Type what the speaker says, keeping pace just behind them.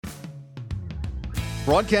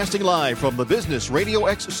Broadcasting live from the Business Radio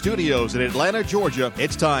X studios in Atlanta, Georgia,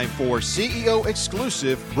 it's time for CEO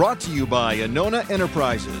Exclusive, brought to you by Anona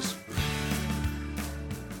Enterprises.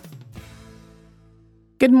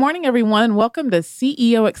 Good morning, everyone, and welcome to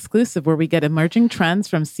CEO Exclusive, where we get emerging trends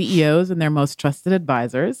from CEOs and their most trusted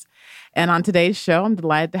advisors. And on today's show, I'm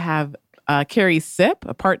delighted to have Carrie Sipp,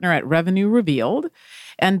 a partner at Revenue Revealed,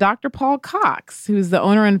 and Dr. Paul Cox, who's the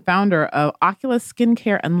owner and founder of Oculus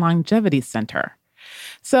Skincare and Longevity Center.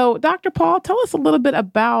 So, Dr. Paul, tell us a little bit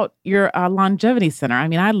about your longevity center. I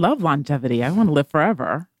mean, I love longevity. I want to live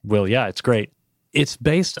forever. Well, yeah, it's great. It's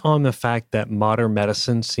based on the fact that modern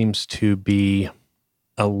medicine seems to be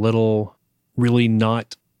a little really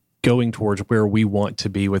not going towards where we want to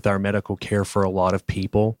be with our medical care for a lot of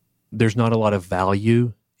people. There's not a lot of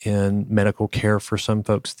value in medical care for some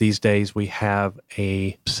folks these days. We have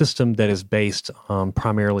a system that is based on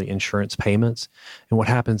primarily insurance payments. And what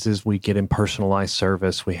happens is we get impersonalized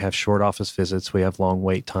service. We have short office visits. We have long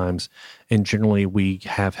wait times. And generally, we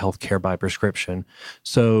have healthcare by prescription.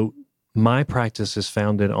 So my practice is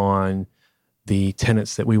founded on the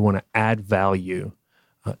tenets that we want to add value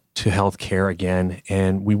to healthcare again.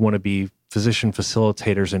 And we want to be physician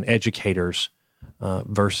facilitators and educators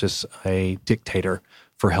versus a dictator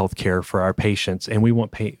for healthcare for our patients. And we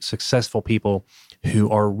want successful people who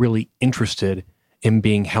are really interested in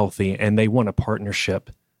being healthy, and they want a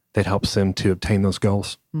partnership that helps them to obtain those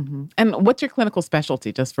goals. Mm-hmm. And what's your clinical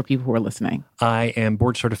specialty, just for people who are listening? I am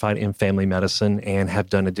board certified in family medicine and have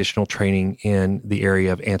done additional training in the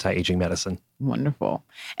area of anti-aging medicine. Wonderful.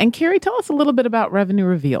 And Carrie, tell us a little bit about Revenue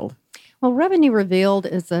Revealed. Well, Revenue Revealed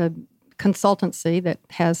is a consultancy that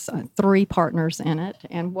has 3 partners in it.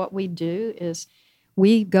 And what we do is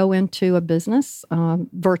we go into a business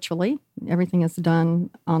virtually. Everything is done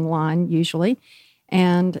online usually,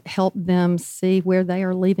 and help them see where they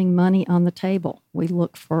are leaving money on the table. We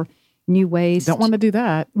look for new ways. Don't want to do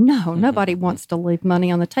that. No, nobody wants to leave money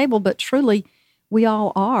on the table, but truly we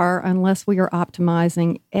all are, unless we are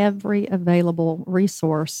optimizing every available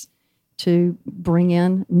resource to bring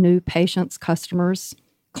in new patients, customers,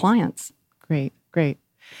 clients. Great, great.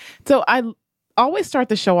 So I always start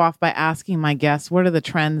the show off by asking my guests, what are the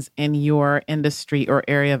trends in your industry or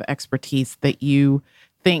area of expertise that you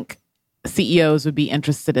think CEOs would be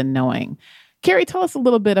interested in knowing? Carrie, tell us a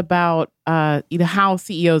little bit about either how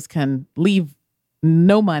CEOs can leave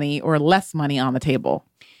no money or less money on the table.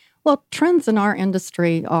 Well, trends in our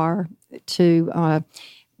industry are to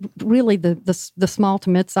really the small to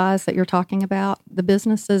mid-size that you're talking about, the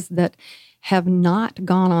businesses that have not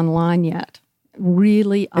gone online yet.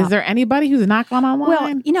 Really, is there anybody who's not gone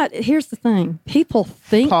online? Well, here's the thing. People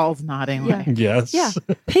think... Paul's nodding. Yeah. Yes. Yeah.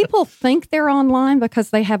 People think they're online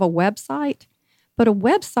because they have a website, but a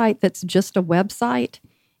website that's just a website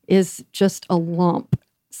is just a lump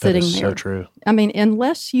sitting there. That is so true. I mean,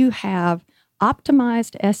 unless you have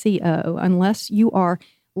optimized SEO, unless you are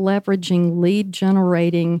leveraging lead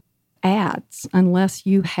generating ads, unless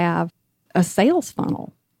you have a sales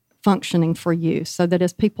funnel functioning for you, so that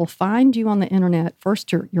as people find you on the internet,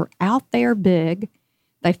 first you're out there big,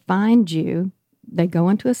 they find you, they go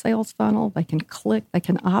into a sales funnel, they can click, they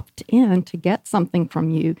can opt in to get something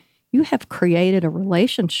from you. You have created a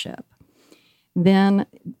relationship. Then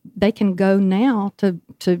they can go now to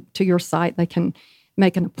your site, they can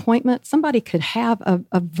make an appointment. Somebody could have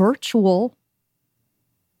a virtual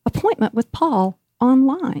appointment with Paul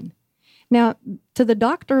online. Now, to the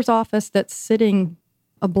doctor's office that's sitting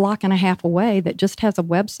a block and a half away that just has a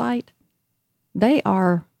website, they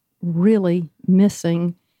are really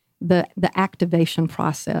missing the activation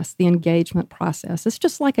process, the engagement process. It's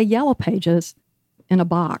just like a Yellow Pages in a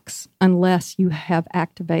box unless you have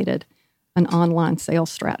activated an online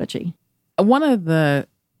sales strategy. One of the,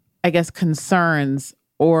 I guess, concerns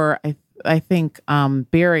or I think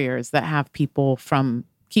barriers that have keep people from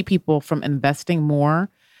investing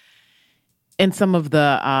more in some of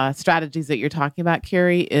the strategies that you're talking about,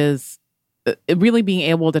 Carrie, is really being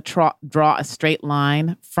able to draw a straight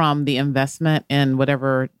line from the investment in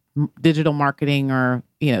whatever digital marketing or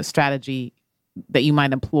strategy that you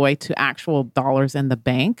might employ to actual dollars in the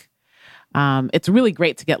bank. It's really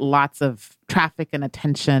great to get lots of traffic and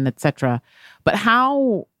attention, et cetera. But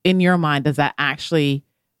how, in your mind, does that actually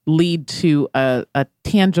lead to a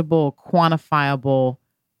tangible, quantifiable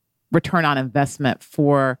return on investment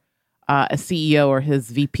for a CEO or his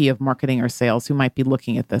VP of marketing or sales who might be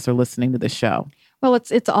looking at this or listening to the show? Well,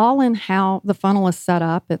 it's all in how the funnel is set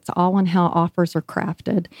up. It's all in how offers are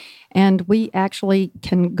crafted. And we actually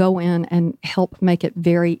can go in and help make it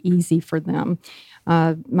very easy for them.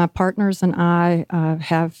 My partners and I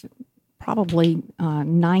have probably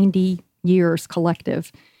 90 years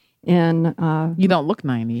collective in You don't look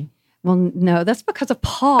 90. well, no, that's because of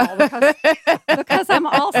Paul. Because I'm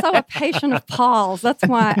also a patient of Paul's. That's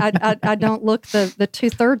why I don't look the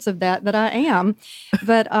 2/3 of that I am.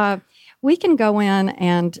 But we can go in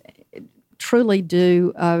and truly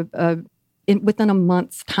do within a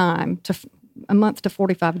month's time, a month to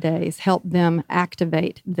 45 days, help them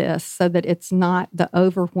activate this so that it's not the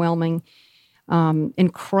overwhelming,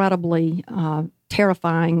 incredibly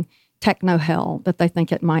terrifying techno hell that they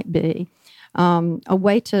think it might be. A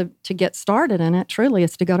way to get started in it truly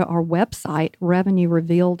is to go to our website,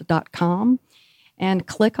 revenuerevealed.com, and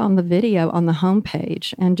click on the video on the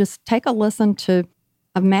homepage and just take a listen to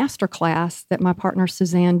a masterclass that my partner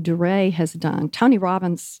Suzanne Duray has done. Tony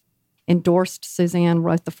Robbins endorsed Suzanne,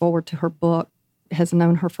 wrote the foreword to her book, has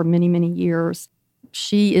known her for many, many years.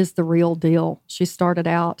 She is the real deal. She started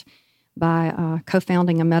out by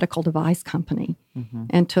co-founding a medical device company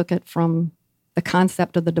and took it from the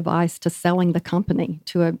concept of the device to selling the company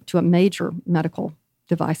to a major medical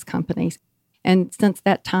device company. And since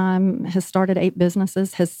that time has started 8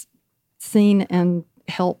 businesses, has seen and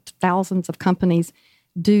helped thousands of companies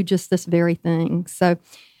do just this very thing. So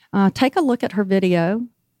take a look at her video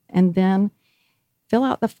and then fill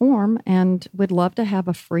out the form, and we'd love to have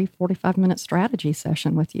a free 45-minute strategy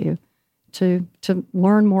session with you to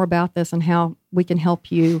learn more about this and how we can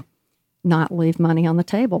help you not leave money on the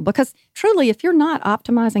table. Because truly, if you're not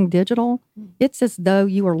optimizing digital, it's as though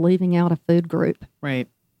you are leaving out a food group. Right.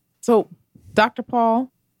 So, Dr.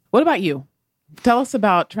 Paul, what about you? Tell us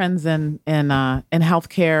about trends in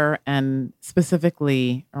healthcare and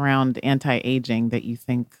specifically around anti-aging that you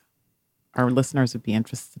think our listeners would be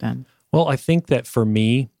interested in. Well, I think that for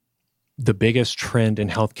me, the biggest trend in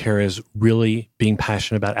healthcare is really being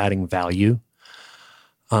passionate about adding value.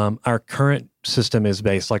 Our current system is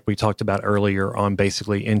based, like we talked about earlier, on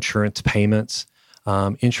basically insurance payments.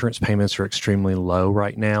 Insurance payments are extremely low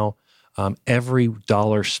right now. Every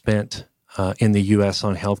dollar spent in the U.S.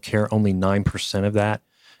 on healthcare, only 9% of that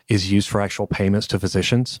is used for actual payments to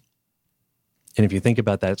physicians. And if you think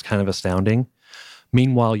about that, it's kind of astounding.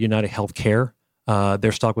 Meanwhile, United Healthcare,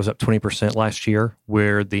 their stock was up 20% last year,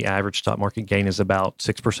 where the average stock market gain is about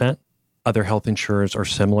 6%. Other health insurers are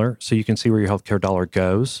similar, so you can see where your healthcare dollar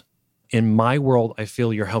goes. In my world, I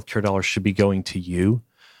feel your healthcare dollar should be going to you.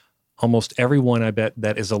 Almost everyone, I bet,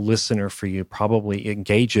 that is a listener for you probably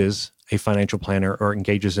engages a financial planner or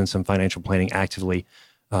engages in some financial planning actively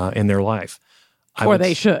in their life.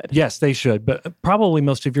 They should. Yes, they should, but probably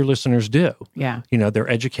most of your listeners do. Yeah. You know, they're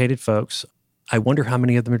educated folks. I wonder how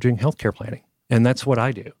many of them are doing healthcare planning. And that's what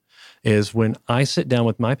I do, is when I sit down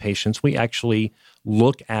with my patients, we actually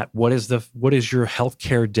look at what is your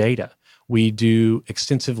healthcare data. We do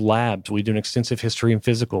extensive labs. We do an extensive history and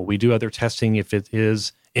physical. We do other testing if it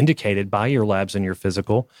is indicated by your labs and your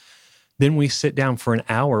physical. Then we sit down for an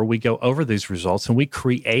hour. We go over these results and we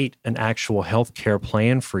create an actual healthcare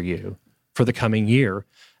plan for you for the coming year.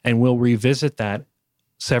 And we'll revisit that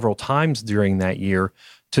several times during that year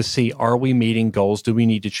to see, are we meeting goals? Do we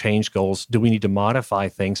need to change goals? Do we need to modify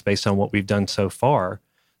things based on what we've done so far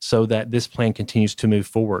so that this plan continues to move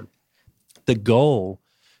forward? The goal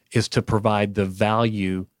is to provide the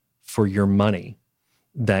value for your money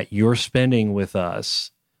that you're spending with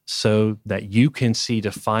us so that you can see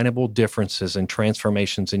definable differences and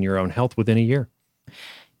transformations in your own health within a year.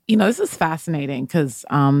 You know, this is fascinating because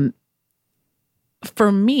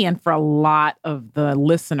for me and for a lot of the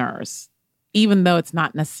listeners, even though it's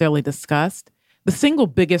not necessarily discussed, the single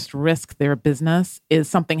biggest risk their business is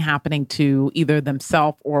something happening to either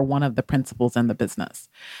themselves or one of the principals in the business.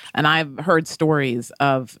 And I've heard stories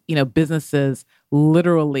of, businesses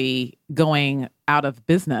literally going out of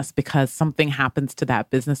business because something happens to that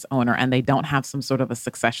business owner and they don't have some sort of a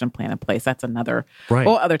succession plan in place. That's another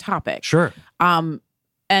whole other topic. Sure.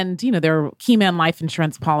 And, there are key man life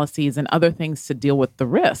insurance policies and other things to deal with the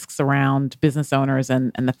risks around business owners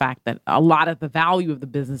and the fact that a lot of the value of the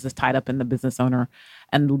business is tied up in the business owner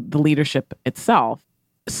and the leadership itself.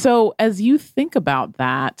 So as you think about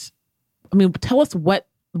that, tell us what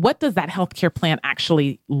does that healthcare plan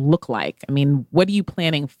actually look like? What are you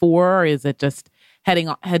planning for? Is it just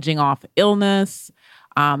hedging off illness?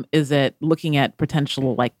 Is it looking at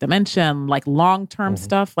potential like dementia, like long-term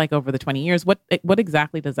stuff, like over the 20 years? What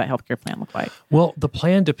exactly does that healthcare plan look like? Well, the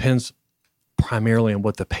plan depends primarily on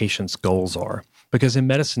what the patient's goals are. Because in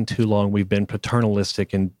medicine too long, we've been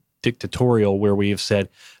paternalistic and dictatorial where we have said,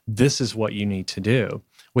 this is what you need to do.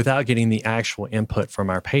 without getting the actual input from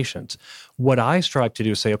our patients. What I strive to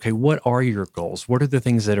do is say, okay, what are your goals? What are the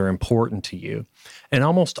things that are important to you? And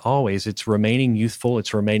almost always it's remaining youthful,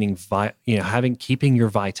 it's remaining, keeping your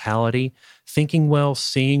vitality, thinking well,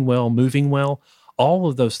 seeing well, moving well. All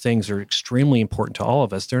of those things are extremely important to all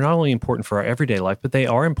of us. They're not only important for our everyday life, but they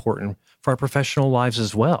are important for our professional lives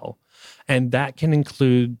as well. And that can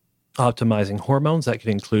include optimizing hormones. That could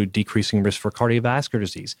include decreasing risk for cardiovascular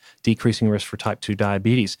disease, decreasing risk for type 2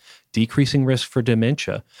 diabetes, decreasing risk for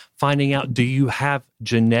dementia, finding out, do you have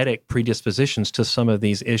genetic predispositions to some of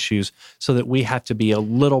these issues so that we have to be a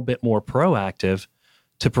little bit more proactive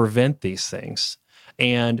to prevent these things.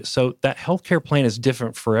 And so that healthcare plan is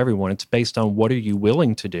different for everyone. It's based on what are you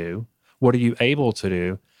willing to do, what are you able to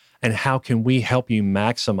do, and how can we help you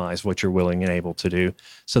maximize what you're willing and able to do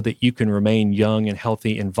so that you can remain young and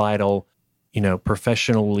healthy and vital,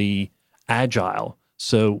 professionally agile,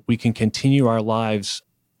 so we can continue our lives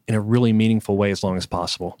in a really meaningful way as long as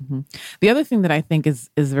possible. Mm-hmm. The other thing that I think is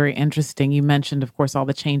very interesting, you mentioned, of course, all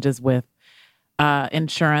the changes with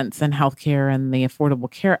insurance and healthcare and the Affordable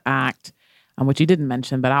Care Act, which you didn't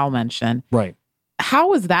mention, but I'll mention. Right.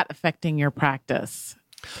 How is that affecting your practice?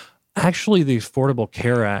 Actually, the Affordable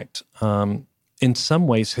Care Act, in some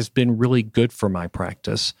ways, has been really good for my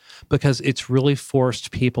practice because it's really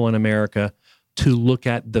forced people in America to look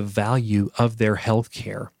at the value of their health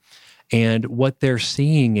care. And what they're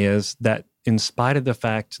seeing is that in spite of the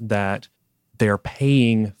fact that they're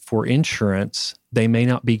paying for insurance, they may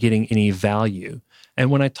not be getting any value.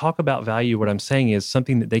 And when I talk about value, what I'm saying is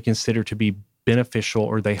something that they consider to be beneficial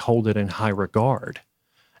or they hold it in high regard.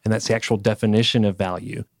 And that's the actual definition of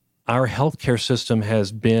value. Our healthcare system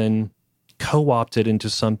has been co-opted into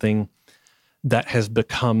something that has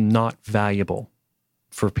become not valuable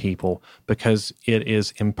for people because it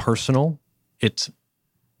is impersonal. It's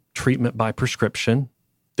treatment by prescription.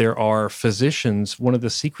 There are physicians. One of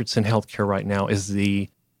the secrets in healthcare right now is the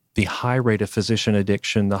high rate of physician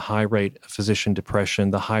addiction, the high rate of physician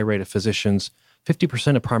depression, the high rate of physicians.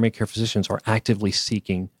 50% of primary care physicians are actively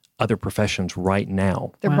seeking other professions right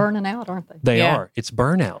now. They're burning out, aren't they? They are. It's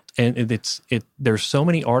burnout. And there's so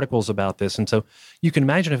many articles about this. And so you can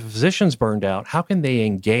imagine if a physician's burned out, how can they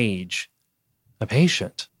engage a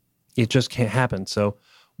patient? It just can't happen. So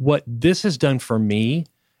what this has done for me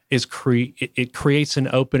is it creates an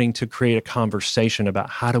opening to create a conversation about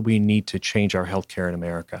how do we need to change our healthcare in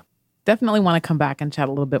America. Definitely want to come back and chat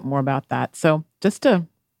a little bit more about that. So just to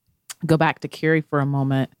go back to Carrie for a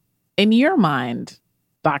moment, in your mind,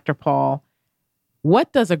 Dr. Paul,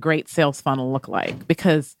 what does a great sales funnel look like?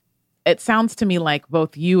 Because it sounds to me like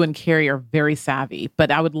both you and Carrie are very savvy,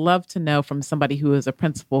 but I would love to know from somebody who is a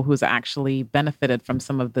principal who's actually benefited from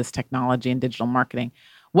some of this technology and digital marketing.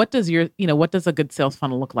 What does what does a good sales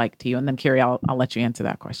funnel look like to you? And then Carrie, I'll let you answer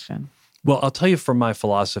that question. Well, I'll tell you from my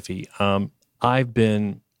philosophy, I've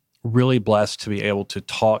been really blessed to be able to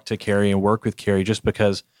talk to Carrie and work with Carrie just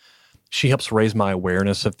because she helps raise my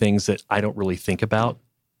awareness of things that I don't really think about.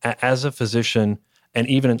 As a physician and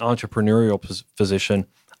even an entrepreneurial physician,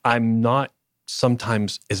 I'm not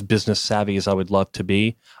sometimes as business savvy as I would love to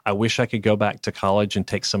be. I wish I could go back to college and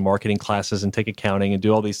take some marketing classes and take accounting and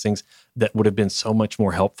do all these things that would have been so much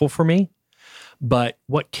more helpful for me. But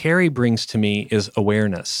what Carrie brings to me is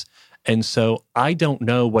awareness. And so I don't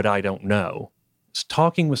know what I don't know.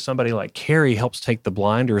 Talking with somebody like Carrie helps take the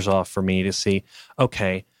blinders off for me to see,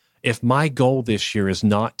 okay, if my goal this year is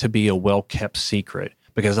not to be a well-kept secret,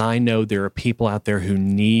 because I know there are people out there who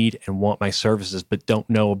need and want my services but don't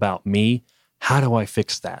know about me, how do I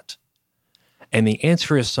fix that? And the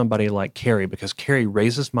answer is somebody like Carrie, because Carrie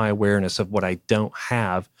raises my awareness of what I don't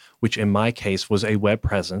have, which in my case was a web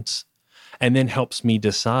presence, and then helps me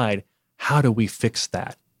decide, how do we fix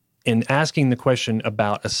that? In asking the question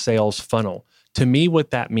about a sales funnel, to me,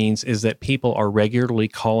 what that means is that people are regularly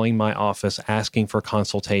calling my office, asking for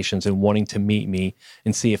consultations and wanting to meet me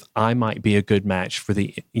and see if I might be a good match for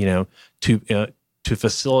to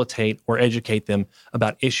facilitate or educate them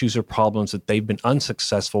about issues or problems that they've been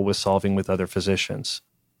unsuccessful with solving with other physicians.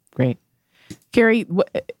 Great. Carrie,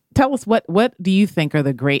 tell us what do you think are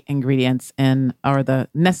the great ingredients or the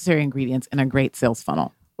necessary ingredients in a great sales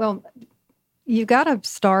funnel? Well, you got to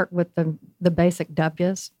start with the basic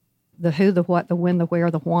W's. The who, the what, the when, the where,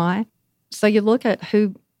 the why. So you look at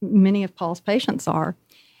who many of Paul's patients are,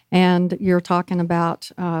 and you're talking about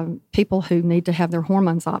people who need to have their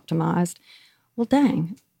hormones optimized. Well,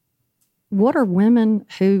 dang, what are women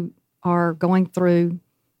who are going through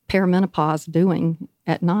perimenopause doing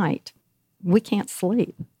at night? We can't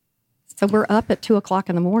sleep. So we're up at 2:00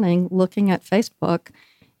 in the morning looking at Facebook,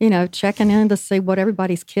 checking in to see what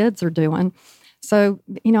everybody's kids are doing. So,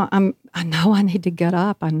 I know I need to get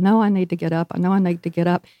up. I know I need to get up. I know I need to get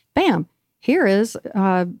up. Bam, here is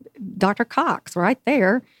Dr. Cox right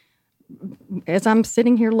there as I'm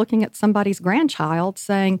sitting here looking at somebody's grandchild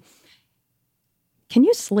saying, can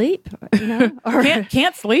you sleep? Or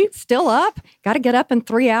Can't sleep? Still up? Got to get up in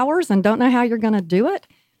 3 hours and don't know how you're going to do it?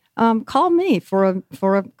 Call me for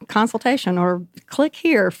a consultation, or click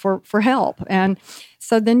here for help. And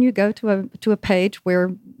so then you go to a page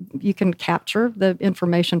where you can capture the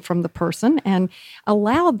information from the person and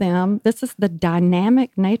allow them. This is the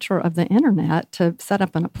dynamic nature of the internet, to set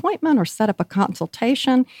up an appointment or set up a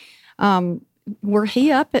consultation. Were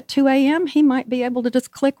he up at 2 a.m., he might be able to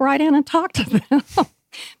just click right in and talk to them.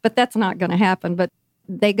 But that's not going to happen. But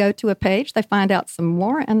they go to a page, they find out some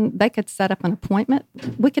more, and they could set up an appointment.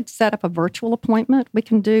 We could set up a virtual appointment. We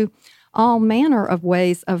can do all manner of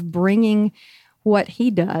ways of bringing what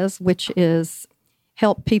he does, which is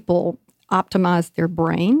help people optimize their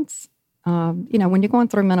brains. When you're going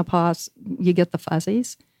through menopause, you get the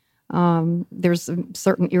fuzzies. There's a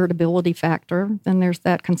certain irritability factor. Then there's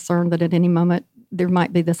that concern that at any moment there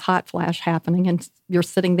might be this hot flash happening, and you're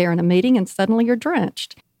sitting there in a meeting and suddenly you're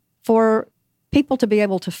drenched. For people to be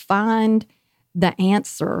able to find the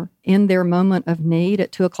answer in their moment of need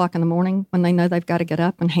at 2 o'clock in the morning, when they know they've got to get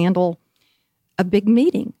up and handle a big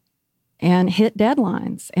meeting and hit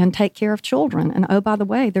deadlines and take care of children. And oh, by the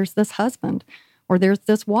way, there's this husband or there's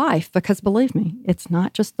this wife, because believe me, it's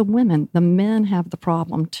not just the women. The men have the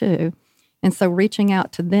problem too. And so reaching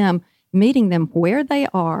out to them, meeting them where they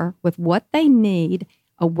are with what they need,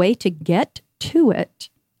 a way to get to it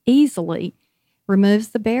easily, removes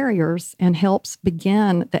the barriers and helps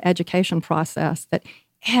begin the education process that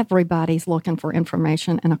everybody's looking for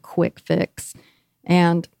information and a quick fix.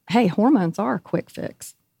 And hey, hormones are a quick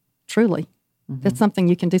fix, truly. Mm-hmm. That's something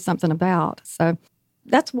you can do something about. So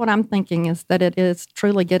that's what I'm thinking, is that it is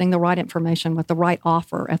truly getting the right information with the right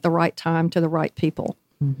offer at the right time to the right people.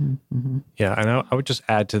 Mm-hmm. Mm-hmm. Yeah, and I would just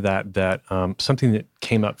add to that something that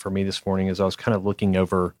came up for me this morning as I was kind of looking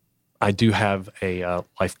over. I do have a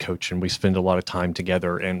life coach, and we spend a lot of time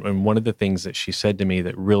together. And one of the things that she said to me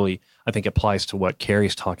that really, I think, applies to what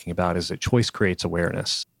Carrie's talking about is that choice creates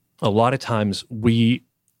awareness. A lot of times we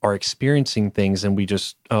are experiencing things and we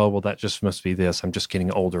just, oh, well, that just must be this. I'm just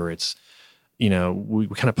getting older. It's, we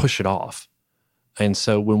kind of push it off. And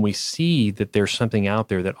so when we see that there's something out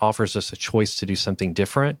there that offers us a choice to do something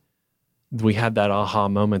different, we have that aha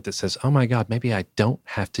moment that says, oh my God, maybe I don't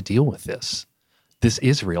have to deal with this. This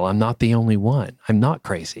is real. I'm not the only one. I'm not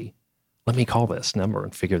crazy. Let me call this number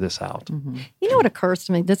and figure this out. Mm-hmm. You know what occurs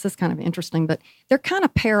to me? This is kind of interesting, but there are kind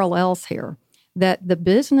of parallels here. That the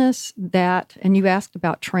business that, and you asked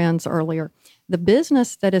about trends earlier, the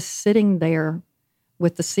business that is sitting there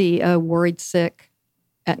with the CEO worried sick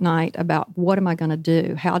at night about what am I going to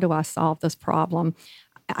do? How do I solve this problem?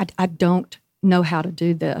 I don't know how to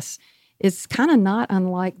do this. It's kind of not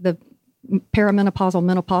unlike the perimenopausal,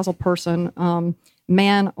 menopausal person,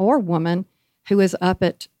 man or woman, who is up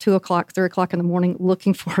at 2 o'clock, 3 o'clock in the morning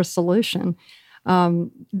looking for a solution.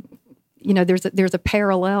 There's a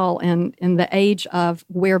parallel in the age of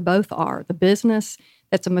where both are. The business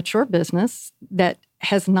that's a mature business that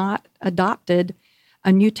has not adopted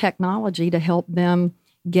a new technology to help them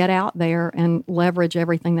get out there and leverage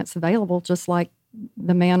everything that's available, just like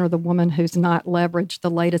the man or the woman who's not leveraged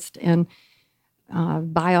the latest in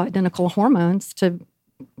bioidentical hormones to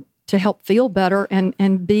help feel better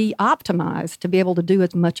and be optimized to be able to do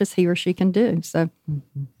as much as he or she can do. So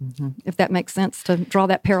if that makes sense to draw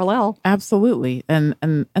that parallel. Absolutely. And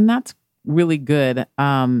that's really good.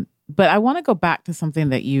 But I want to go back to something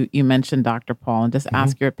that you mentioned, Dr. Paul, and just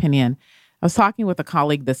ask your opinion. I was talking with a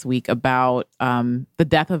colleague this week about the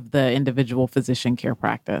death of the individual physician care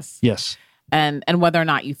practice. Yes. And whether or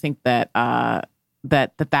not you think that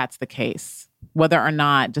that's the case, whether or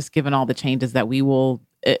not, just given all the changes that we will,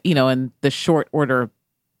 in the short order,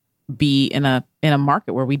 be in a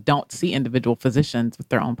market where we don't see individual physicians with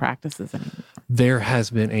their own practices anymore. There has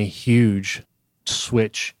been a huge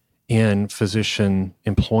switch in physician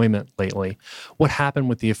employment lately. What happened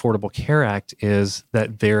with the Affordable Care Act is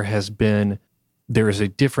that there is a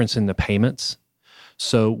difference in the payments.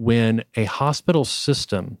 So when a hospital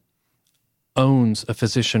system owns a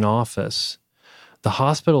physician office, the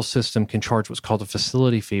hospital system can charge what's called a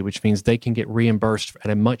facility fee, which means they can get reimbursed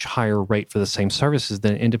at a much higher rate for the same services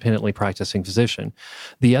than an independently practicing physician.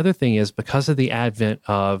 The other thing is, because of the advent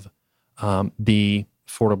of the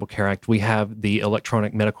Affordable Care Act, we have the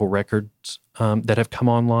electronic medical records that have come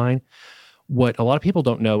online. What a lot of people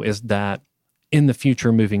don't know is that in the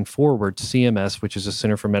future, moving forward, CMS, which is the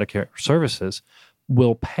Center for Medicare Services,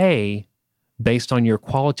 will pay based on your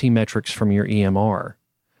quality metrics from your EMR.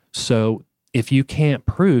 So if you can't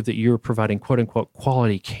prove that you're providing quote unquote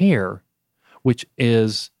quality care, which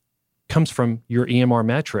comes from your EMR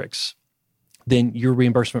metrics, then your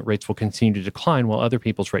reimbursement rates will continue to decline while other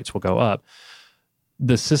people's rates will go up.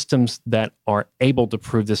 The systems that are able to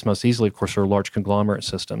prove this most easily, of course, are large conglomerate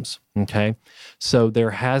systems. Okay. So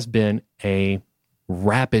there has been a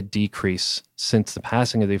rapid decrease since the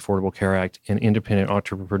passing of the Affordable Care Act in independent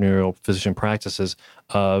entrepreneurial physician practices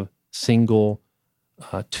of single,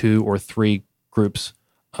 2 or 3 groups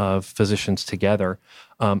of physicians together.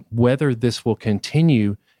 Whether this will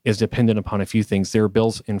continue is dependent upon a few things. There are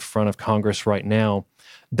bills in front of Congress right now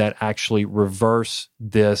that actually reverse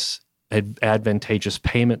this advantageous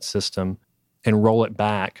payment system and roll it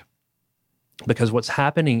back. Because what's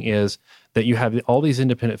happening is that you have all these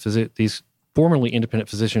these formerly independent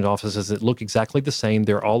physician offices that look exactly the same.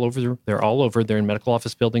 They're all over. They're in medical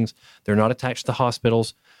office buildings. They're not attached to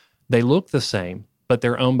hospitals. They look the same, but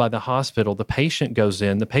they're owned by the hospital. The patient goes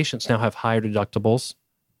in. The patients now have higher deductibles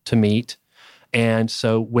to meet. And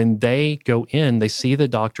so when they go in, they see the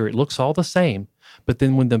doctor, it looks all the same. But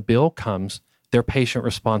then when the bill comes, their patient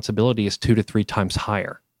responsibility is 2 to 3 times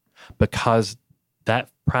higher because that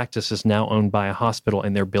practice is now owned by a hospital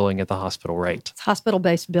and they're billing at the hospital rate. It's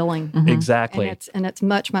hospital-based billing. Mm-hmm. Exactly. And it's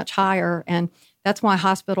much, much higher. And that's why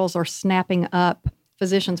hospitals are snapping up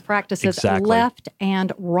physicians' practices left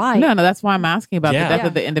and right. No, that's why I'm asking about the death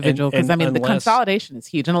of the individual, because the consolidation is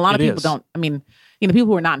huge. And a lot of people don't, people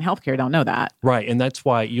who are not in healthcare don't know that. Right. And that's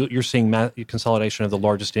why you're seeing consolidation of the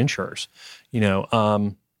largest insurers,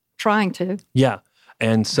 Trying to. Yeah.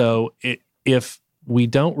 And so if we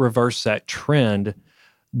don't reverse that trend,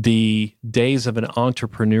 the days of an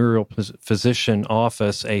entrepreneurial physician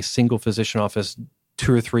office, a single physician office,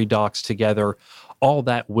 2 or 3 docs together, all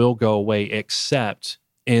that will go away except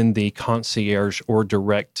in the concierge or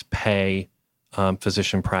direct pay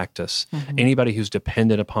physician practice. Mm-hmm. Anybody who's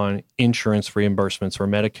dependent upon insurance reimbursements or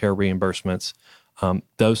Medicare reimbursements,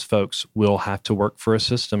 those folks will have to work for a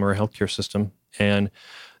system or a healthcare system, and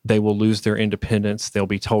they will lose their independence. They'll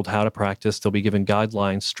be told how to practice. They'll be given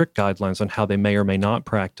strict guidelines on how they may or may not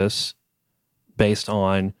practice based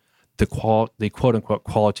on the quote-unquote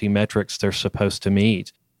quality metrics they're supposed to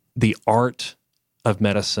meet. The art of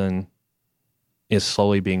medicine is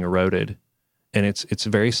slowly being eroded, and it's a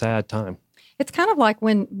very sad time. It's kind of like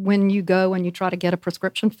when you go and you try to get a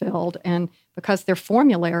prescription filled, and because they're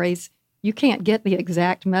formularies, you can't get the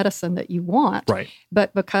exact medicine that you want. Right.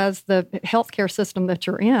 But because the healthcare system that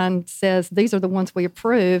you're in says these are the ones we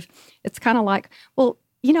approve, it's kind of like, well,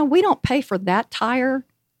 we don't pay for that tire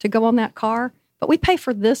to go on that car, but we pay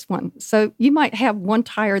for this one. So you might have one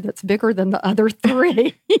tire that's bigger than the other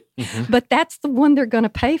 3, mm-hmm. but that's the one they're going to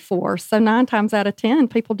pay for. So 9 times out of 10,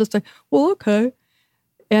 people just say, well, okay.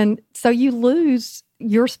 And so you lose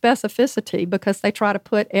your specificity because they try to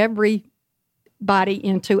put everybody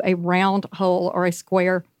into a round hole or a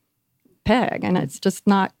square peg. And it's just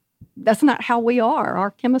that's not how we are.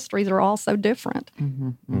 Our chemistries are all so different. Mm-hmm,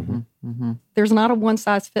 mm-hmm, mm-hmm. There's not a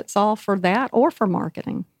one-size-fits-all for that or for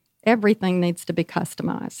marketing. Everything needs to be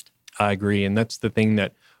customized. I agree. And that's the thing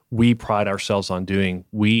that we pride ourselves on doing.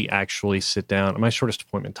 We actually sit down. My shortest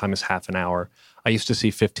appointment time is half an hour. I used to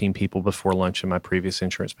see 15 people before lunch in my previous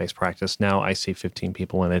insurance-based practice. Now I see 15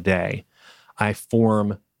 people in a day. I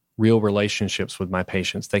form real relationships with my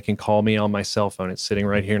patients. They can call me on my cell phone. It's sitting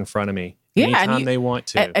right here in front of me. Anytime they want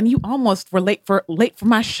to. And you almost were late for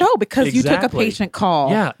my show because you took a patient call.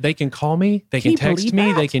 Yeah, they can call me. They can text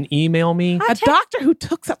me. They can email me. A doctor who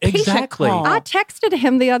took a patient call. I texted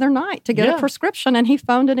him the other night to get a prescription, and he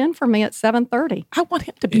phoned it in for me at 7:30. I want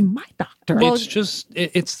him to be my doctor. Well,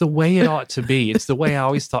 it's the way it ought to be. It's the way I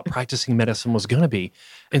always thought practicing medicine was going to be.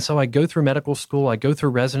 And so I go through medical school, I go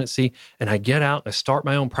through residency, and I get out, I start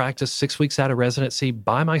my own practice 6 weeks out of residency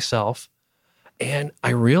by myself. And I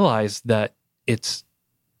realized that it's,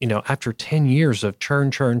 after 10 years of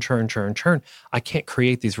churn, I can't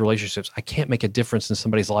create these relationships. I can't make a difference in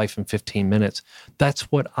somebody's life in 15 minutes.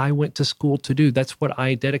 That's what I went to school to do. That's what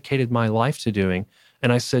I dedicated my life to doing.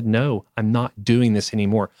 And I said, no, I'm not doing this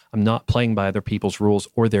anymore. I'm not playing by other people's rules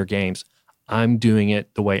or their games. I'm doing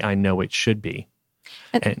it the way I know it should be.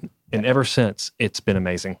 And ever since, it's been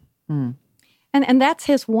amazing. And that's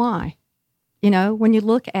his why. When you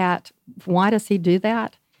look at why does he do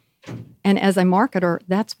that? And as a marketer,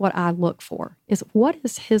 that's what I look for, is what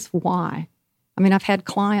is his why? I mean, I've had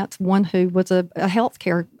clients, one who was a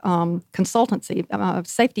healthcare consultancy,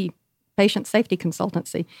 patient safety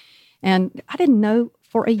consultancy. And I didn't know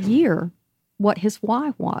for a year what his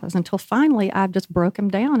why was until finally I just broke him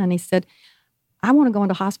down. And he said, I want to go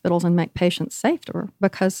into hospitals and make patients safer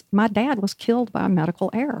because my dad was killed by a medical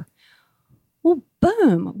error. Well,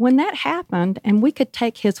 boom, when that happened and we could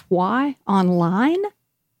take his why online,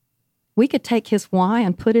 we could take his why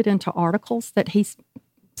and put it into articles that he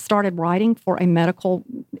started writing for a medical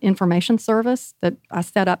information service that I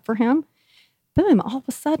set up for him. Boom, all of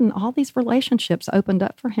a sudden, all these relationships opened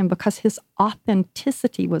up for him because his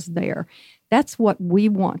authenticity was there. That's what we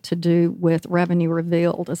want to do with Revenue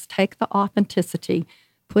Revealed, is take the authenticity,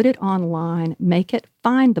 put it online, make it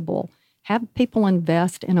findable, have people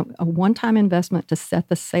invest in a one-time investment to set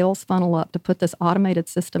the sales funnel up, to put this automated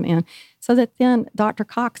system in, so that then Dr.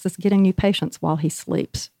 Cox is getting new patients while he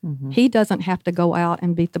sleeps. Mm-hmm. He doesn't have to go out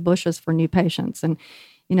and beat the bushes for new patients and,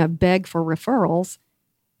 beg for referrals.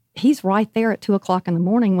 He's right there at 2:00 in the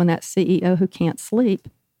morning when that CEO who can't sleep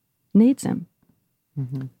needs him.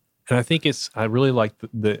 Mm-hmm. And I think I really like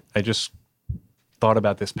I just thought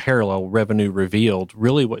about this parallel, Revenue Revealed.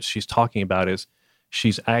 Really what she's talking about is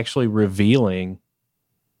she's actually revealing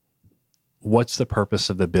what's the purpose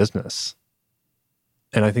of the business.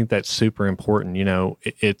 And I think that's super important.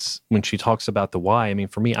 It's when she talks about the why, I mean,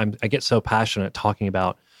 for me, I get so passionate talking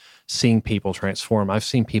about seeing people transform. I've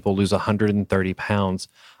seen people lose 130 pounds.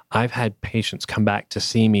 I've had patients come back to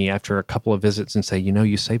see me after a couple of visits and say,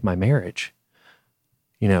 you saved my marriage.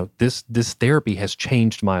 This therapy has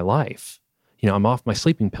changed my life. I'm off my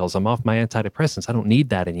sleeping pills. I'm off my antidepressants. I don't need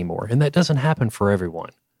that anymore. And that doesn't happen for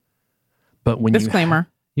everyone. But when Disclaimer.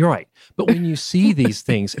 You're right. But when you see these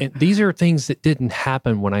things, and these are things that didn't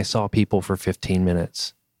happen when I saw people for 15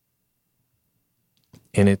 minutes.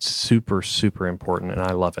 And it's super, super important. And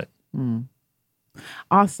I love it. Mm.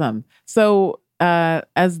 Awesome. So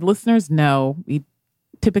as listeners know, we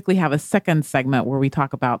typically have a second segment where we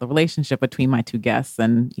talk about the relationship between my two guests.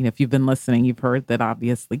 And, if you've been listening, you've heard that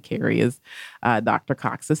obviously Carrie is Dr.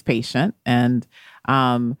 Cox's patient. And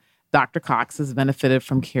Dr. Cox has benefited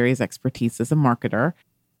from Carrie's expertise as a marketer.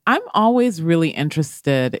 I'm always really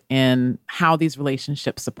interested in how these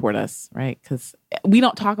relationships support us, right? Because we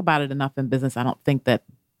don't talk about it enough in business. I don't think that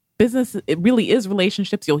business, it really is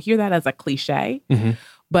relationships. You'll hear that as a cliche. Mm-hmm.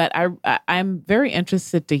 But I'm very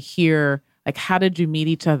interested to hear, how did you meet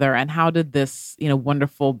each other and how did this,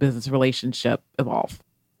 wonderful business relationship evolve?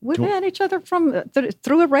 We've had each other from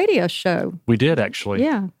through a radio show. We did, actually.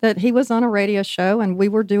 Yeah, that he was on a radio show and we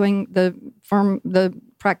were doing the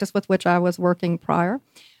practice with which I was working prior.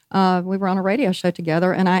 We were on a radio show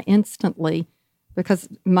together, and I instantly, because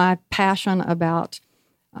my passion about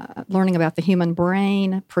learning about the human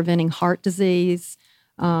brain, preventing heart disease,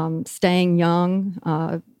 staying young,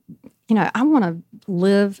 I want to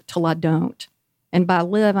live till I don't. And by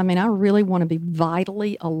live, I mean, I really want to be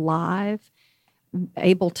vitally alive,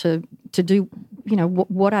 able to do,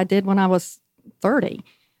 what I did when I was 30,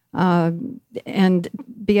 and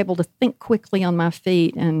be able to think quickly on my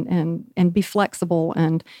feet and be flexible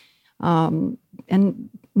and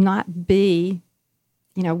not be,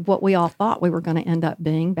 what we all thought we were going to end up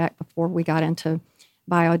being back before we got into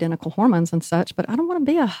bioidentical hormones and such. But I don't want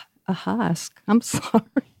to be a husk. I'm sorry.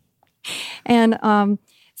 And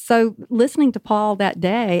so listening to Paul that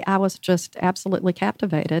day, I was just absolutely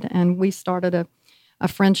captivated. And we started a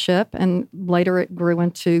friendship, and later it grew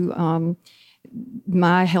into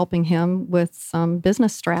my helping him with some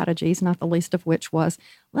business strategies, not the least of which was,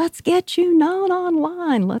 let's get you known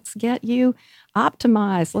online. Let's get you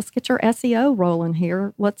optimized. Let's get your SEO rolling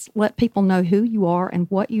here. Let's let people know who you are and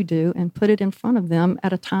what you do and put it in front of them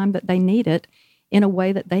at a time that they need it in a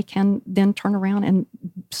way that they can then turn around and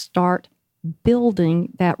start building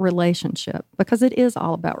that relationship, because it is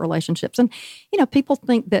all about relationships. And, people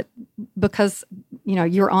think that because,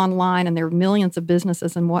 you're online and there are millions of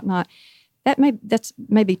businesses and whatnot, that's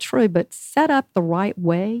maybe true, but set up the right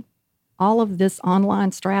way, all of this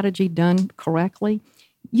online strategy done correctly,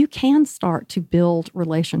 you can start to build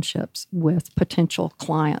relationships with potential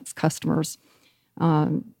clients, customers,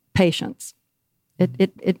 patients.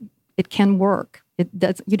 It can work.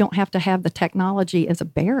 You don't have to have the technology as a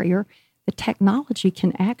barrier. The technology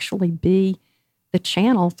can actually be the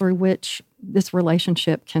channel through which this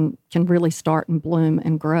relationship can really start and bloom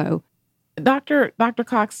and grow. Dr.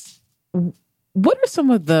 Cox, what are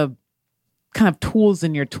some of the kind of tools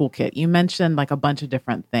in your toolkit? You mentioned a bunch of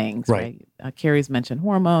different things, right? Carrie's mentioned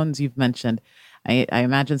hormones. You've mentioned, I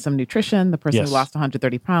imagine, some nutrition. The person who lost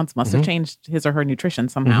 130 pounds must have changed his or her nutrition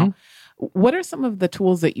somehow. Mm-hmm. What are some of the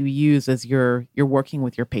tools that you use as you're working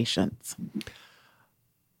with your patients?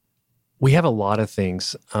 We have a lot of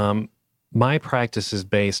things. My practice is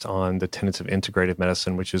based on the tenets of integrative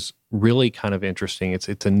medicine, which is really kind of interesting.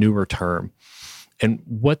 It's a newer term. And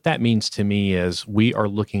what that means to me is we are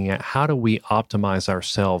looking at how do we optimize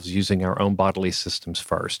ourselves using our own bodily systems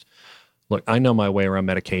first. Look, I know my way around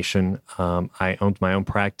medication. I owned my own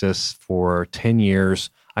practice for 10 years.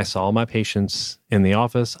 I saw all my patients in the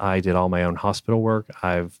office. I did all my own hospital work.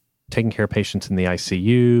 I've taken care of patients in the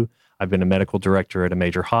ICU. I've been a medical director at a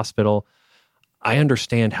major hospital. I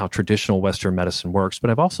understand how traditional Western medicine works, but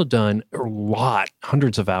I've also done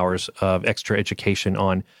hundreds of hours of extra education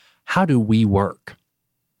on how do we work?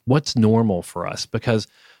 What's normal for us? Because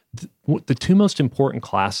the two most important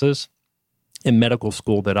classes in medical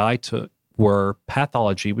school that I took were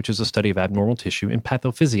pathology, which is a study of abnormal tissue, and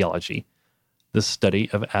pathophysiology, the study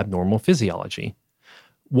of abnormal physiology.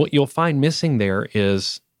 What you'll find missing there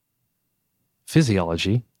is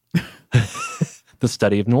physiology, the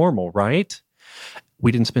study of normal, right?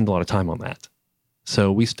 We didn't spend a lot of time on that.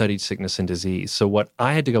 So we studied sickness and disease. So what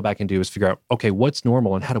I had to go back and do is figure out, okay, what's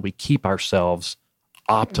normal and how do we keep ourselves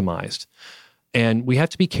optimized? And we have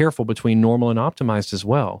to be careful between normal and optimized as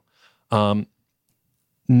well.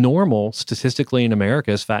 Normal, statistically in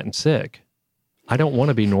America, is fat and sick. I don't want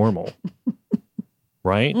to be normal,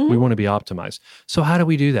 right? We want to be optimized. So how do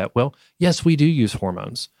we do that? Well, yes, we do use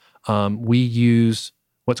hormones. We use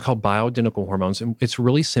what's called bioidentical hormones. And it's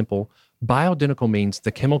really simple. Bioidentical means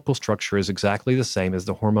the chemical structure is exactly the same as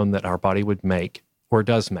the hormone that our body would make or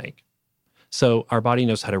does make. So our body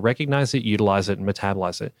knows how to recognize it, utilize it, and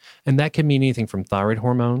metabolize it. And that can mean anything from thyroid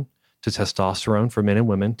hormone to testosterone for men and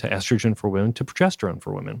women, to estrogen for women, to progesterone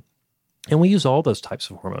for women. And we use all those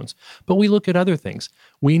types of hormones. But we look at other things.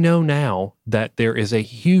 We know now that there is a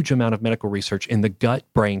huge amount of medical research in the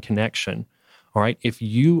gut-brain connection. All right? If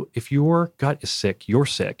your gut is sick, you're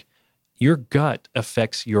sick. Your gut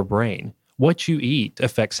affects your brain. What you eat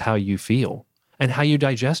affects how you feel. And how you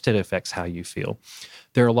digest it affects how you feel.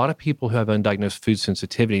 There are a lot of people who have undiagnosed food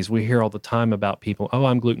sensitivities. We hear all the time about people, oh,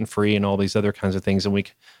 I'm gluten-free and all these other kinds of things.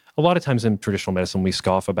 And a lot of times in traditional medicine, we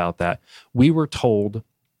scoff about that. We were told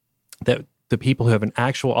that the people who have an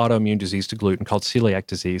actual autoimmune disease to gluten called celiac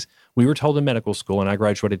disease, we were told in medical school, and I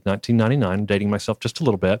graduated in 1999, I'm dating myself just a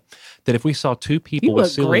little bit, that if we saw two people with celiac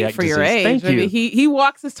disease... You look great for your age. Thank you. I mean, he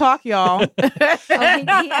walks his talk, y'all.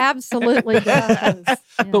 He absolutely does. Yeah.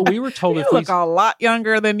 But we were told you look a lot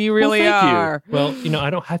younger than you really are. You. Well, I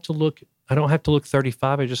don't have to look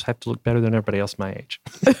 35. I just have to look better than everybody else my age.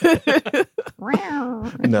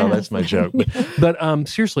 No, that's my joke. But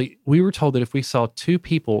seriously, we were told that if we saw two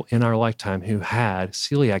people in our lifetime who had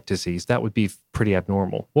celiac disease, that would be pretty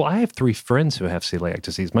abnormal. Well, I have 3 friends who have celiac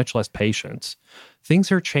disease, much less patients.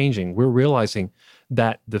 Things are changing. We're realizing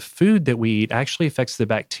that the food that we eat actually affects the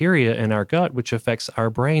bacteria in our gut, which affects our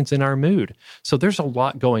brains and our mood. So there's a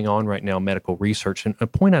lot going on right now in medical research. And a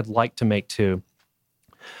point I'd like to make too,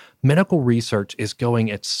 medical research is going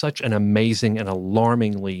at such an amazing and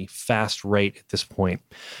alarmingly fast rate at this point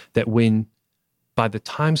that by the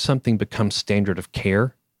time something becomes standard of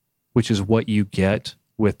care, which is what you get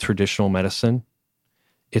with traditional medicine,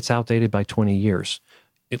 it's outdated by 20 years.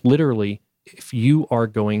 It literally, if you are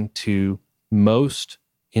going to most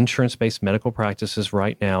insurance-based medical practices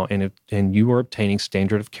right now and you are obtaining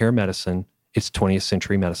standard of care medicine, it's 20th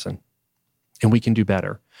century medicine. And we can do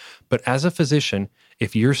better. But as a physician,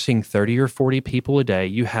 if you're seeing 30 or 40 people a day,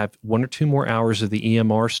 you have 1 or 2 more hours of the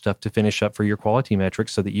EMR stuff to finish up for your quality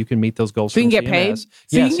metrics so that you can meet those goals. So you can get paid. So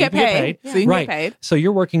you can get paid. So you can get paid. So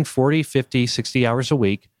you're working 40, 50, 60 hours a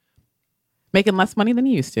week. Making less money than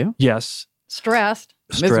you used to. Yes. Stressed.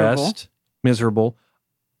 Miserable.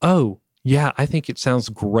 Oh, yeah, I think it sounds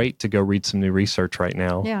great to go read some new research right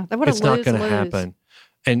now. Yeah, it's not going to happen.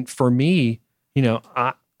 And for me,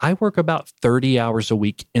 I work about 30 hours a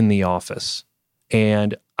week in the office.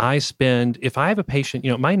 And if I have a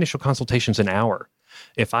patient, my initial consultation is an hour.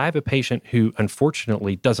 If I have a patient who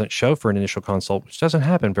unfortunately doesn't show for an initial consult, which doesn't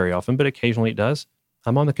happen very often, but occasionally it does,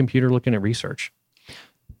 I'm on the computer looking at research.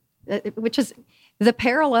 Which is, the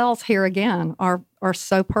parallels here again are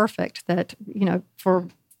so perfect that,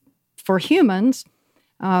 for humans,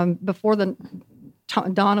 before the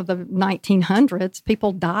dawn of the 1900s,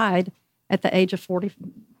 people died at the age of 40,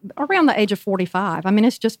 around the age of 45. I mean,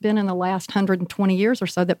 it's just been in the last 120 years or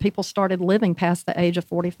so that people started living past the age of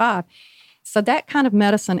 45. So that kind of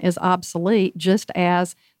medicine is obsolete, just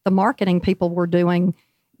as the marketing people were doing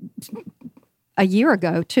a year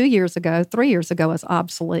ago, 2 years ago, 3 years ago is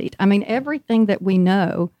obsolete. I mean, everything that we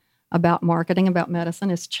know about marketing, about medicine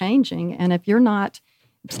is changing. And if you're not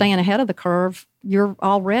staying ahead of the curve, you're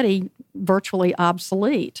already virtually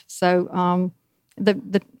obsolete. So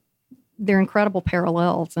they're incredible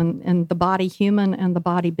parallels in the body human and the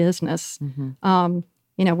body business. Mm-hmm.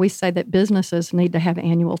 We say that businesses need to have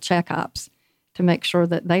annual checkups to make sure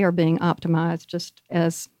that they are being optimized, just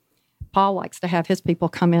as Paul likes to have his people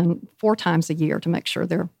come in 4 times a year to make sure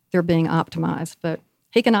they're being optimized. But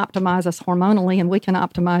he can optimize us hormonally, and we can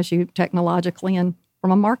optimize you technologically and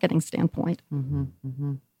from a marketing standpoint. Mm-hmm,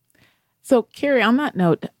 mm-hmm. So, Carrie, on that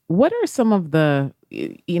note, what are some of the,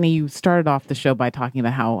 you started off the show by talking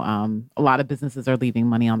about how a lot of businesses are leaving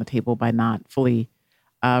money on the table by not fully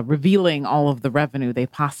revealing all of the revenue they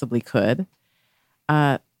possibly could.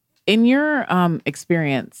 In your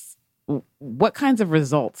experience, what kinds of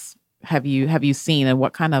results have you seen, and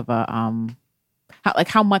what kind of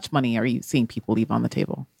how much money are you seeing people leave on the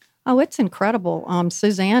table? Oh, it's incredible.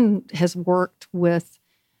 Suzanne has worked with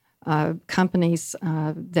companies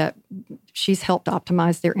that she's helped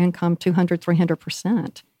optimize their income 200,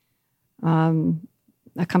 300%.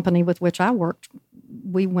 A company with which I worked,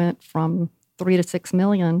 we went from $3 to $6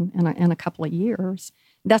 million in a couple of years.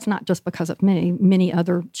 That's not just because of me. Many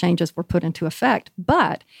other changes were put into effect,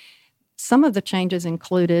 but some of the changes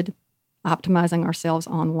included optimizing ourselves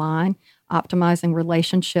online, optimizing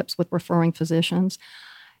relationships with referring physicians,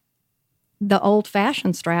 the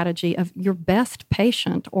old-fashioned strategy of your best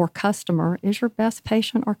patient or customer is your best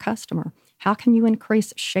patient or customer. How can you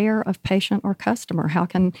increase share of patient or customer? How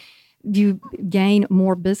can you gain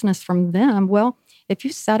more business from them? Well, if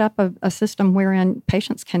you set up a system wherein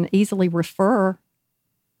patients can easily refer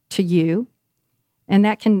to you, and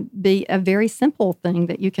that can be a very simple thing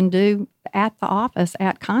that you can do at the office,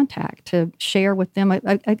 at contact, to share with them a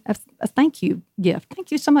thank you gift. Thank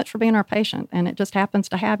you so much for being our patient. And it just happens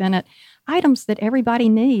to have in it items that everybody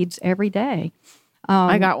needs every day.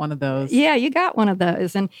 I got one of those. Yeah, you got one of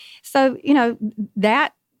those. And so,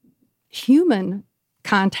 that human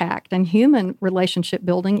contact and human relationship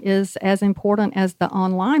building is as important as the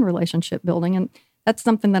online relationship building. And that's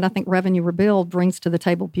something that I think Revenue Rebuild brings to the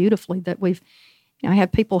table beautifully, that I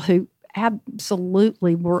have people who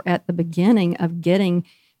absolutely were at the beginning of getting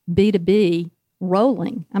B2B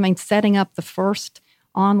rolling. I mean, setting up the first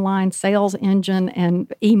online sales engine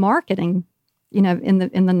and e-marketing, in the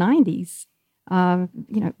 90s,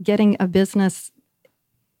 getting a business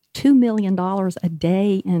 $2 million a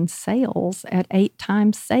day in sales at 8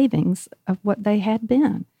 times savings of what they had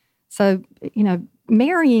been. So,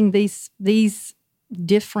 marrying these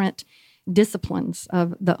different disciplines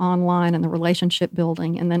of the online and the relationship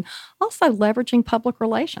building, and then also leveraging public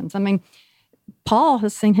relations. I mean, Paul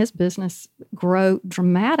has seen his business grow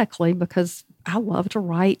dramatically because I love to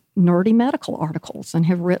write nerdy medical articles and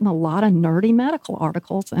have written a lot of nerdy medical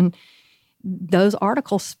articles. And those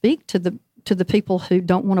articles speak to the people who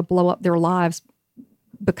don't want to blow up their lives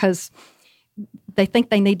because they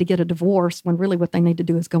think they need to get a divorce when really what they need to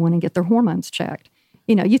do is go in and get their hormones checked.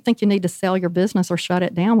 You think you need to sell your business or shut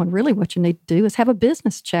it down when really what you need to do is have a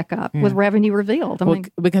business checkup with Revenue Revealed. I mean,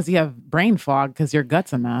 because you have brain fog because your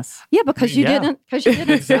gut's a mess. Yeah, because you didn't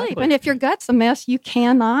sleep. And if your gut's a mess, you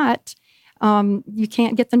can't get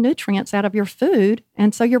the nutrients out of your food.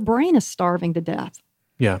 And so your brain is starving to death.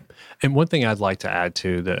 Yeah. And one thing I'd like to add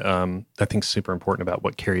to that I think is super important about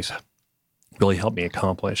what Carrie's really helped me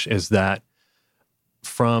accomplish is that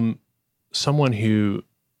from someone who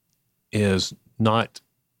is not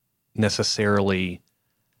necessarily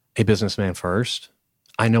a businessman first,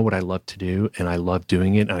 I know what I love to do, and I love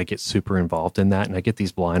doing it, and I get super involved in that, and I get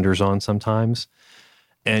these blinders on sometimes.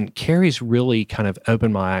 And Carrie's really kind of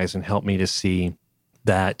opened my eyes and helped me to see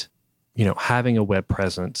that, having a web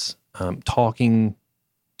presence, talking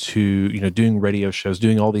to, doing radio shows,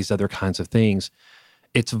 doing all these other kinds of things,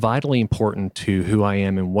 it's vitally important to who I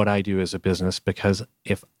am and what I do as a business, because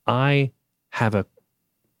if I have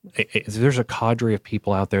if there's a cadre of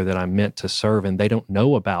people out there that I'm meant to serve and they don't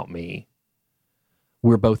know about me,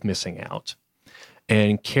 we're both missing out.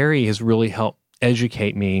 And Carrie has really helped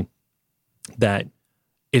educate me that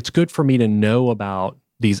it's good for me to know about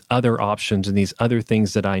these other options and these other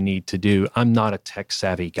things that I need to do. I'm not a tech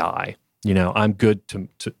savvy guy. I'm good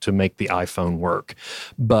to make the iPhone work.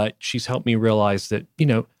 But she's helped me realize that,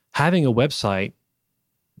 having a website,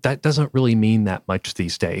 that doesn't really mean that much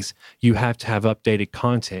these days. You have to have updated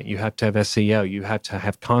content. You have to have SEO. You have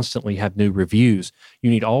to constantly have new reviews. You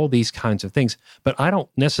need all these kinds of things. But I don't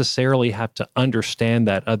necessarily have to understand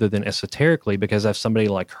that other than esoterically, because I have somebody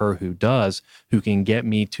like her who can get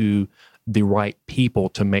me to the right people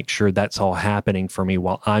to make sure that's all happening for me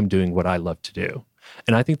while I'm doing what I love to do.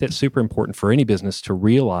 And I think that's super important for any business to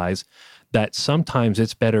realize that sometimes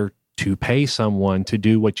it's better to pay someone to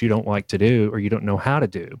do what you don't like to do or you don't know how to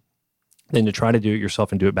do than to try to do it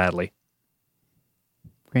yourself and do it badly.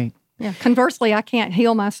 Great. Yeah. Conversely, I can't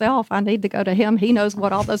heal myself. I need to go to him. He knows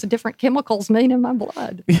what all those different chemicals mean in my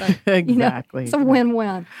blood. So, Exactly. It's a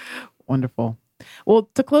win-win. Wonderful. Well,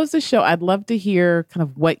 to close the show, I'd love to hear kind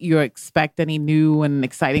of what you expect, any new and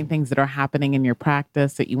exciting things that are happening in your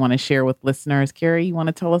practice that you want to share with listeners. Carrie, you want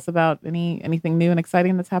to tell us about anything new and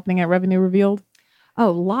exciting that's happening at Revenue Revealed?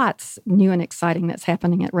 Oh, lots new and exciting that's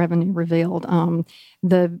happening at Revenue Revealed.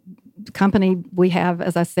 The company, we have,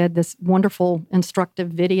 as I said, this wonderful instructive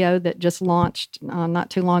video that just launched not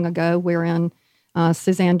too long ago, wherein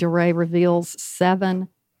Suzanne Duray reveals 7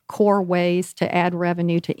 core ways to add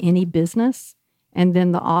revenue to any business. And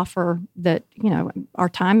then the offer that, our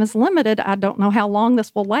time is limited. I don't know how long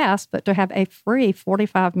this will last, but to have a free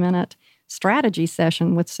 45-minute strategy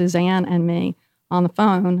session with Suzanne and me on the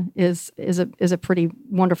phone is a pretty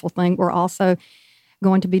wonderful thing. We're also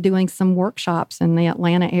going to be doing some workshops in the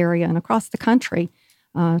Atlanta area and across the country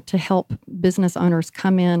to help business owners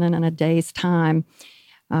come in and in a day's time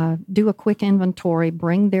do a quick inventory,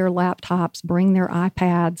 bring their laptops, bring their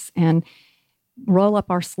iPads, and roll up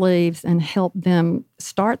our sleeves and help them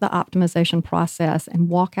start the optimization process and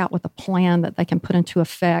walk out with a plan that they can put into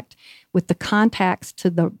effect with the contacts to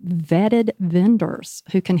the vetted vendors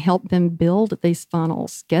who can help them build these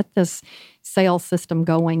funnels, get this sales system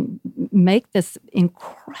going, make this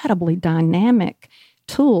incredibly dynamic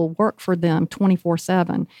tool work for them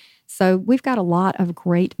 24/7. So we've got a lot of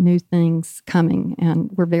great new things coming, and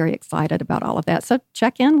we're very excited about all of that. So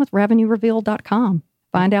check in with RevenueRevealed.com.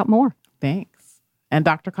 Find out more. Thanks. And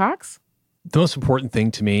Dr. Cox? The most important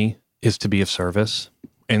thing to me is to be of service.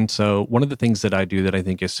 And so one of the things that I do that I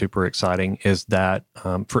think is super exciting is that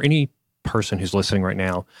for any person who's listening right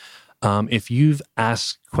now, if you've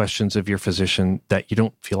asked questions of your physician that you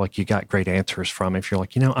don't feel like you got great answers from, if you're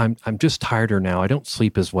like, I'm just tireder now, I don't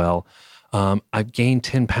sleep as well, I've gained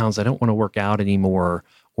 10 pounds, I don't want to work out anymore,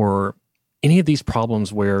 or any of these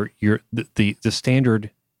problems where the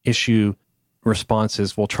standard issue response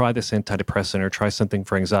is, well, try this antidepressant or try something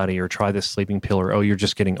for anxiety or try this sleeping pill or, oh, you're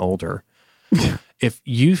just getting older. If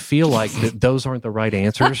you feel like those aren't the right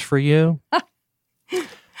answers for you,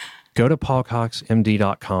 go to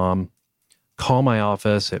paulcoxmd.com, call my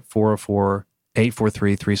office at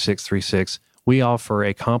 404-843-3636. We offer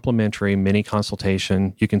a complimentary mini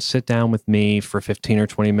consultation. You can sit down with me for 15 or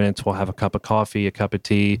 20 minutes. We'll have a cup of coffee, a cup of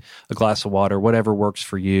tea, a glass of water, whatever works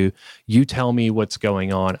for you. You tell me what's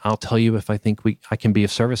going on. I'll tell you if I think I can be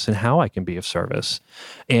of service and how I can be of service.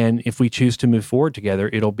 And if we choose to move forward together,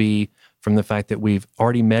 it'll be from the fact that we've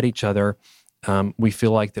already met each other. We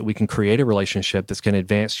feel like that we can create a relationship that's going to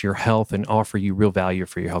advance your health and offer you real value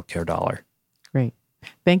for your healthcare dollar. Great.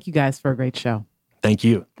 Thank you guys for a great show. Thank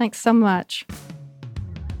you. Thanks so much.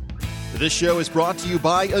 This show is brought to you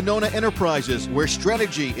by Anona Enterprises, where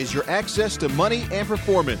strategy is your access to money and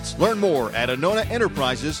performance. Learn more at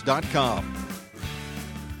AnonaEnterprises.com.